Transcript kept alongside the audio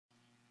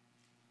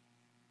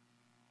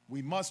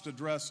we must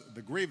address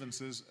the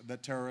grievances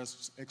that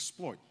terrorists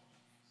exploit,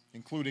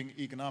 including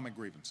economic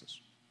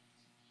grievances.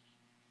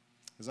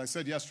 As I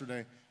said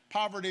yesterday,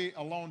 poverty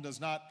alone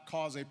does not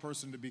cause a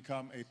person to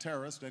become a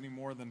terrorist any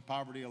more than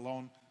poverty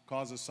alone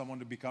causes someone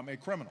to become a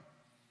criminal.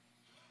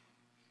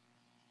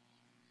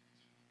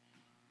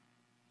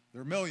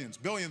 There are millions,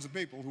 billions of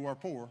people who are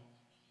poor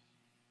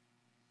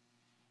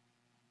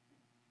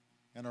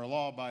and are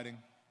law-abiding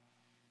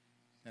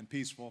and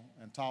peaceful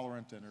and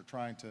tolerant and are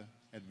trying to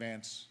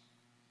advance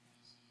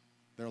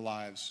their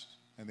lives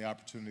and the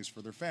opportunities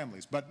for their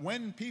families. But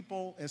when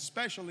people,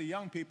 especially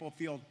young people,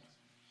 feel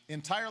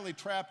entirely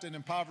trapped in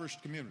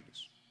impoverished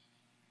communities,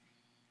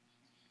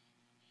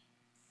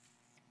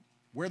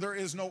 where there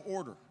is no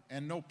order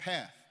and no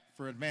path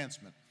for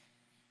advancement,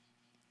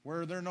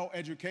 where there are no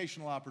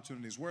educational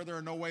opportunities, where there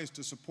are no ways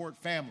to support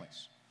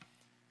families,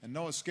 and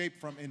no escape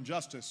from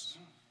injustice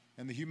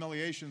and the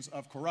humiliations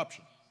of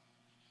corruption,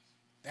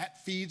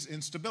 that feeds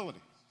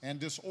instability and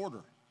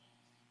disorder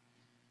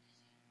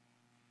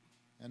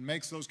and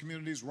makes those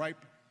communities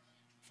ripe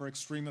for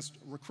extremist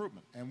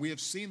recruitment. And we have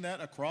seen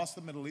that across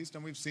the Middle East,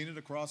 and we've seen it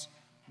across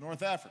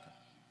North Africa.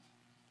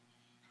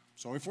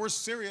 So if we're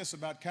serious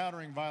about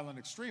countering violent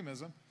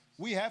extremism,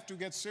 we have to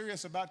get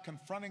serious about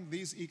confronting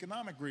these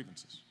economic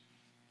grievances.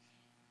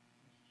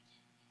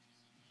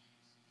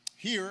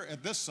 Here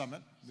at this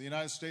summit, the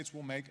United States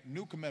will make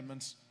new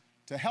commitments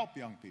to help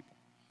young people,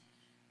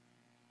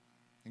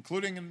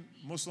 including in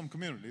Muslim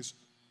communities,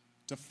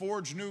 to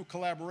forge new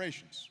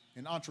collaborations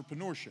in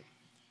entrepreneurship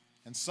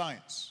and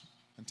science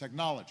and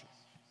technology.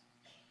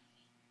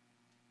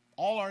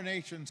 All our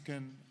nations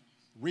can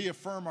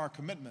reaffirm our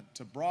commitment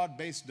to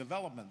broad-based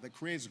development that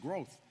creates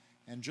growth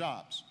and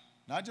jobs,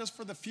 not just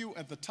for the few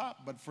at the top,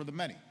 but for the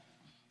many.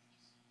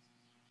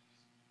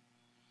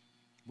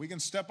 We can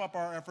step up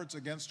our efforts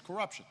against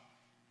corruption.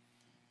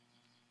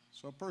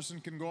 So a person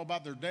can go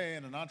about their day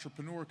and an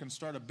entrepreneur can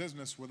start a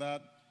business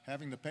without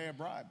having to pay a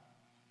bribe.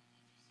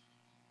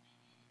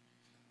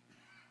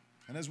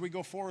 And as we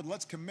go forward,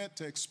 let's commit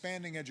to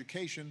expanding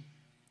education,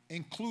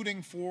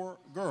 including for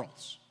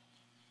girls,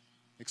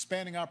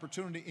 expanding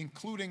opportunity,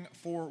 including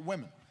for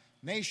women.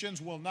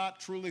 Nations will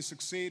not truly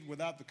succeed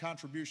without the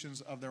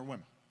contributions of their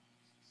women.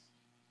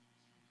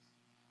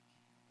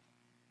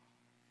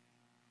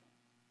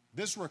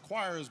 This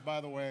requires,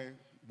 by the way,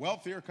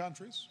 wealthier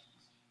countries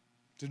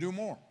to do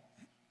more.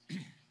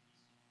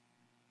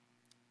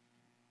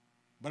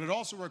 But it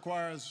also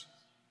requires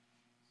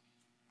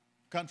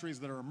countries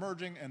that are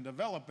emerging and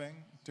developing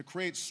to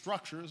create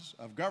structures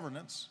of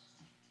governance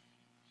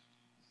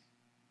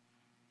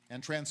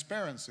and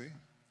transparency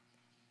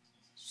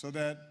so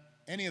that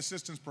any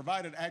assistance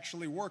provided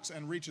actually works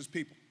and reaches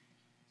people.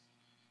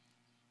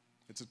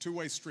 It's a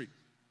two-way street.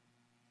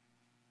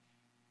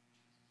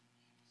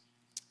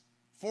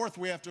 Fourth,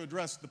 we have to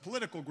address the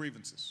political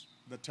grievances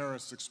that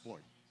terrorists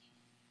exploit.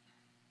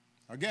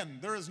 Again,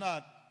 there is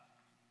not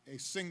a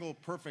single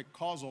perfect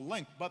causal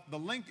link, but the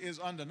link is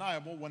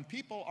undeniable. When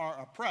people are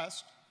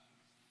oppressed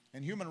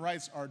and human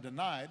rights are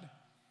denied,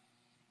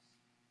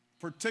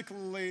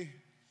 particularly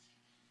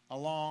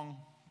along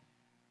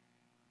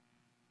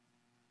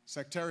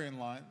sectarian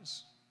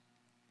lines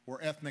or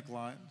ethnic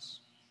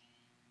lines,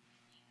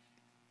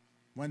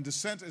 when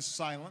dissent is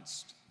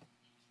silenced,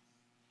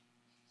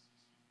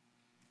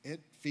 it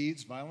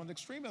feeds violent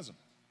extremism.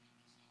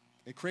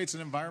 It creates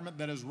an environment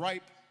that is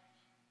ripe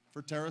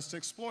for terrorists to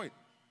exploit.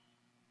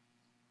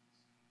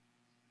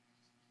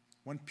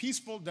 When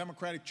peaceful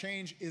democratic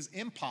change is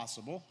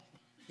impossible,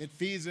 it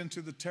feeds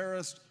into the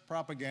terrorist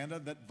propaganda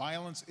that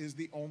violence is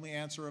the only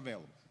answer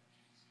available.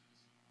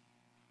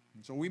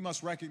 And so we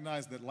must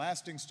recognize that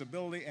lasting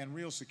stability and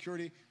real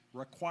security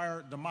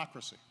require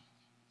democracy.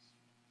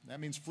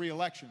 That means free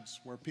elections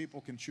where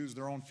people can choose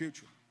their own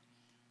future,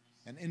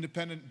 and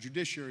independent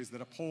judiciaries that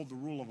uphold the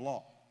rule of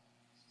law,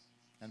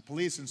 and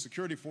police and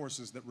security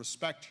forces that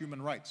respect human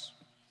rights,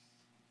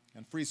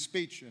 and free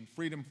speech and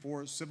freedom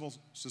for civil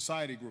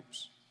society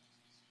groups.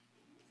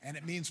 And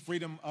it means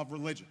freedom of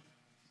religion.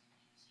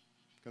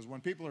 Because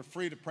when people are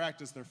free to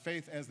practice their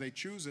faith as they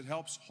choose, it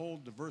helps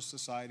hold diverse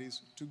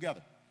societies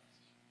together.